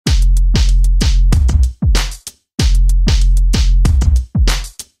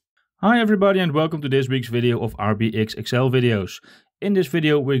Hi everybody and welcome to this week's video of RBX Excel videos. In this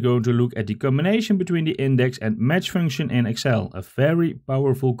video we're going to look at the combination between the index and match function in Excel. A very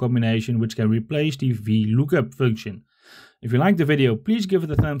powerful combination which can replace the VLOOKUP function. If you like the video, please give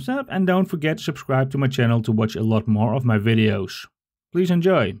it a thumbs up and don't forget to subscribe to my channel to watch a lot more of my videos. Please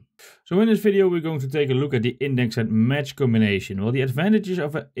enjoy. So in this video we're going to take a look at the index and match combination. Well, the advantages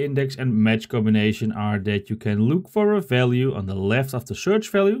of an index and match combination are that you can look for a value on the left of the search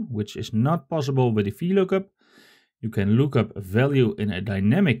value, which is not possible with the VLOOKUP. You can look up a value in a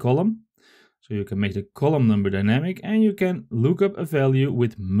dynamic column, so you can make the column number dynamic, and you can look up a value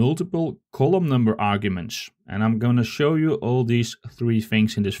with multiple column number arguments. And I'm going to show you all these three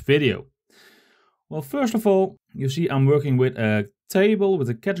things in this video. Well, first of all, you see I'm working with a table with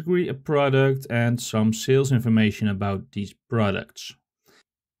a category, a product, and some sales information about these products.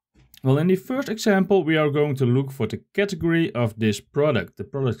 Well, in the first example, we are going to look for the category of this product. The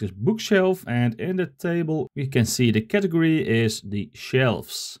product is bookshelf, and in the table we can see the category is the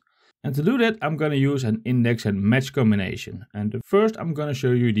shelves. And to do that, I'm going to use an index and match combination. And first I'm going to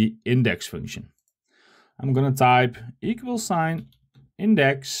show you the index function. I'm going to type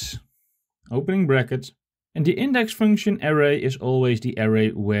 $index, opening bracket. And the index function array is always the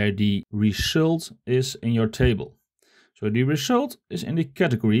array where the result is in your table. So the result is in the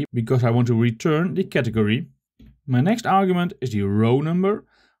category because I want to return the category. My next argument is the row number.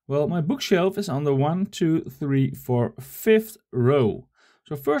 Well, my bookshelf is on the 1, 2, 3, 4, 5th row.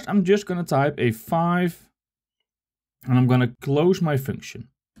 So first I'm just going to type a 5 and I'm going to close my function.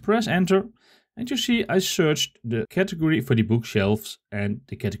 Press enter and you see I searched the category for the bookshelves and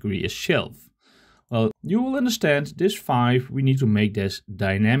the category is shelf. Well, you will understand this 5, we need to make this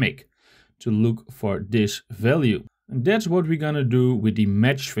dynamic to look for this value. And that's what we're going to do with the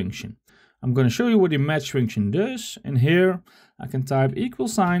match function. I'm going to show you what the match function does. And here I can type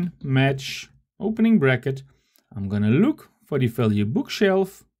 $match, opening bracket. I'm going to look for the value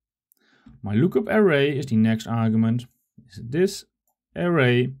bookshelf. My lookup array is the next argument. Is this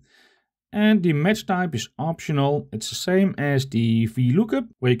array. And the match type is optional. It's the same as the VLOOKUP,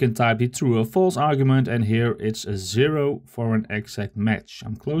 where you can type the true or false argument, and here it's a 0 for an exact match.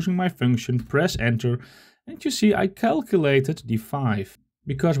 I'm closing my function, press enter, and you see I calculated the 5.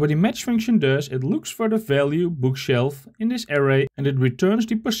 Because what the match function does, it looks for the value bookshelf in this array and it returns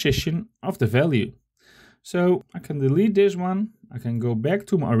the position of the value. So I can delete this one, I can go back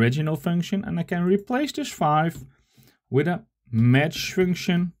to my original function and I can replace this 5 with a match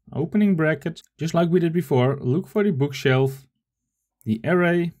function, opening bracket, just like we did before. Look for the bookshelf. The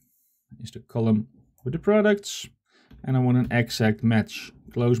array is the column with the products, and I want an exact match.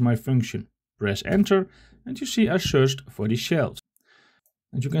 Close my function, press enter, and you see I searched for the shelves.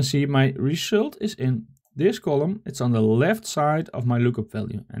 And you can see my result is in this column. It's on the left side of my lookup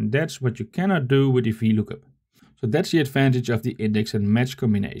value, and that's what you cannot do with the VLOOKUP. So that's the advantage of the index and match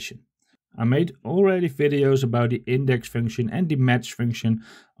combination. I made already videos about the index function and the match function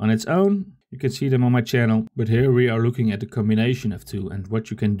on its own. You can see them on my channel, but here we are looking at the combination of two and what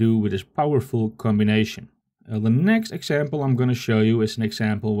you can do with this powerful combination. The next example I'm going to show you is an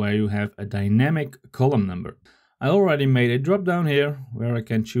example where you have a dynamic column number. I already made a drop down here where I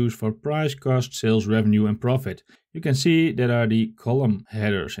can choose for price, cost, sales, revenue and profit. You can see there are the column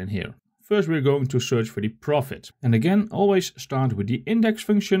headers in here. First we're going to search for the profit. And again, always start with the index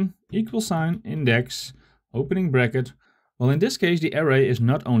function, $index, opening bracket. Well, in this case the array is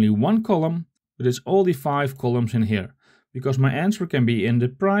not only one column, but it's all the 5 columns in here. Because my answer can be in the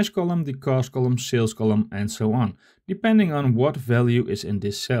price column, the cost column, sales column and so on, depending on what value is in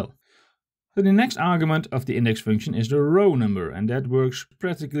this cell. So the next argument of the index function is the row number, and that works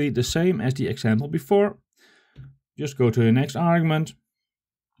practically the same as the example before. Just go to the next argument.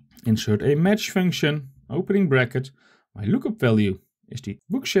 Insert a match function, opening bracket. My lookup value is the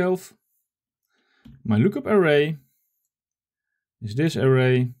bookshelf. My lookup array is this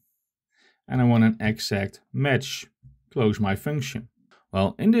array. And I want an exact match. Close my function.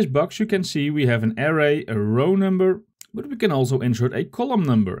 Well, in this box you can see we have an array, a row number, but we can also insert a column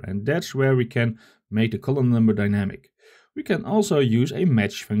number. And that's where we can make the column number dynamic. We can also use a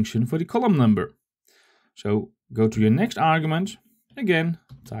match function for the column number. So go to your next argument. Again,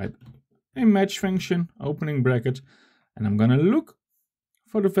 type a match function, opening bracket, and I'm going to look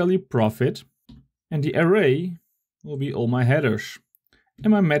for the value profit, and the array will be all my headers,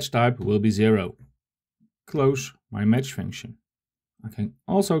 and my match type will be 0. Close my match function. I can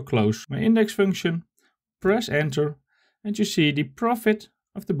also close my index function, press enter, and you see the profit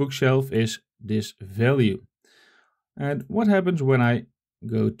of the bookshelf is this value. And what happens when I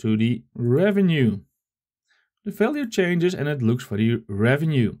go to the revenue? The value changes and it looks for the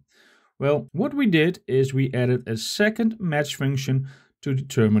revenue. Well, what we did is we added a second match function to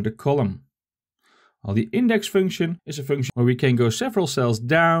determine the column. Well, the index function is a function where we can go several cells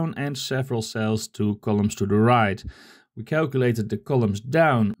down and several cells to columns to the right. We calculated the columns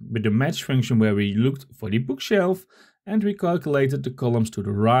down with the match function where we looked for the bookshelf, and we calculated the columns to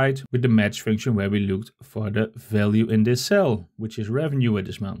the right with the match function where we looked for the value in this cell, which is revenue at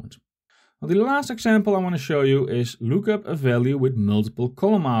this moment. Well, the last example I want to show you is look up a value with multiple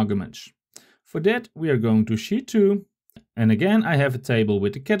column arguments. For that we are going to sheet 2, and again I have a table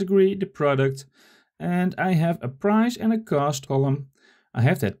with the category, the product, and I have a price and a cost column. I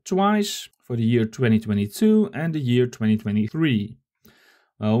have that twice for the year 2022 and the year 2023.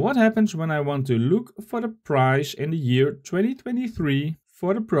 Well, what happens when I want to look for the price in the year 2023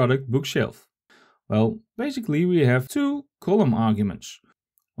 for the product bookshelf? Well, basically we have two column arguments.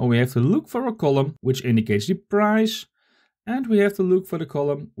 Well, we have to look for a column which indicates the price, and we have to look for the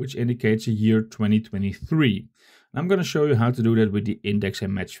column which indicates the year 2023. I'm going to show you how to do that with the index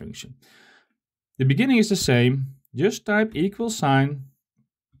and match function. The beginning is the same, just type equal sign,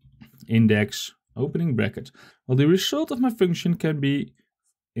 index, opening bracket. Well, the result of my function can be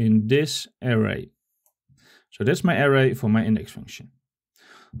in this array. So that's my array for my index function.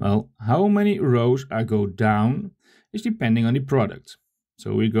 Well, how many rows I go down is depending on the product.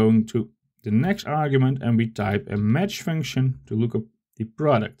 So we're going to the next argument and we type a match function to look up the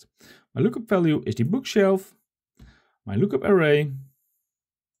product. My lookup value is the bookshelf. My lookup array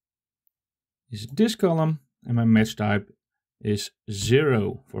is this column, and my match type is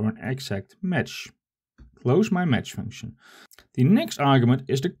 0 for an exact match. Close my match function. The next argument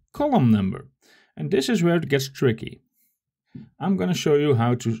is the column number, and this is where it gets tricky. I'm going to show you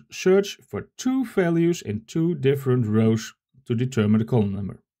how to search for two values in two different rows to determine the column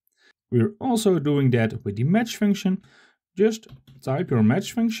number. We're also doing that with the match function. Just type your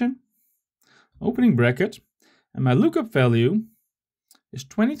match function, opening bracket, and my lookup value is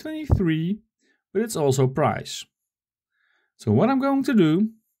 2023, but it's also price. So what I'm going to do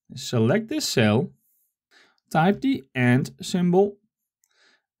is select this cell, type the AND symbol,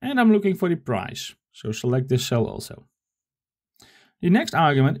 and I'm looking for the price. So select this cell also. The next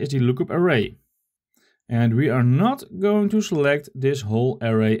argument is the lookup array. And we are not going to select this whole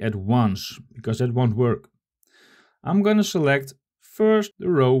array at once, because that won't work. I'm going to select first the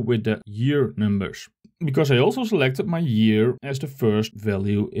row with the year numbers, because I also selected my year as the first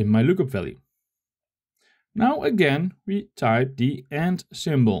value in my lookup value. Now again, we type the AND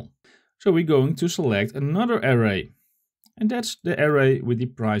symbol. So we're going to select another array, and that's the array with the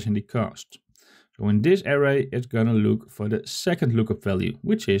price and the cost. So in this array, it's going to look for the second lookup value,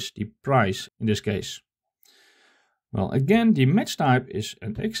 which is the price in this case. Well, again, the match type is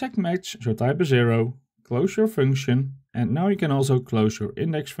an exact match, so type a 0, close your function, and now you can also close your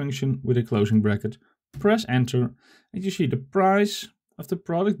index function with a closing bracket, press enter, and you see the price of the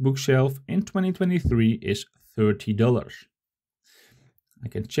product bookshelf in 2023 is $30. I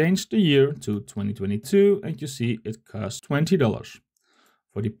can change the year to 2022, and you see it costs $20.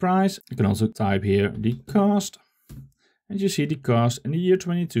 For the price, you can also type here the cost, and you see the cost in the year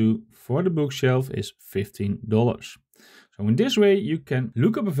 22 for the bookshelf is $15. So in this way you can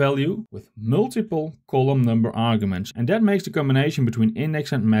look up a value with multiple column number arguments, and that makes the combination between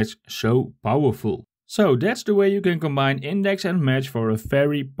index and match so powerful. So that's the way you can combine index and match for a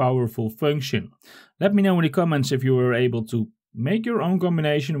very powerful function. Let me know in the comments if you were able to make your own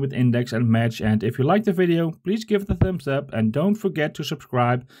combination with index and match, and if you liked the video, please give it a thumbs up and don't forget to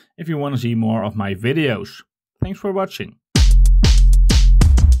subscribe if you want to see more of my videos. Thanks for watching.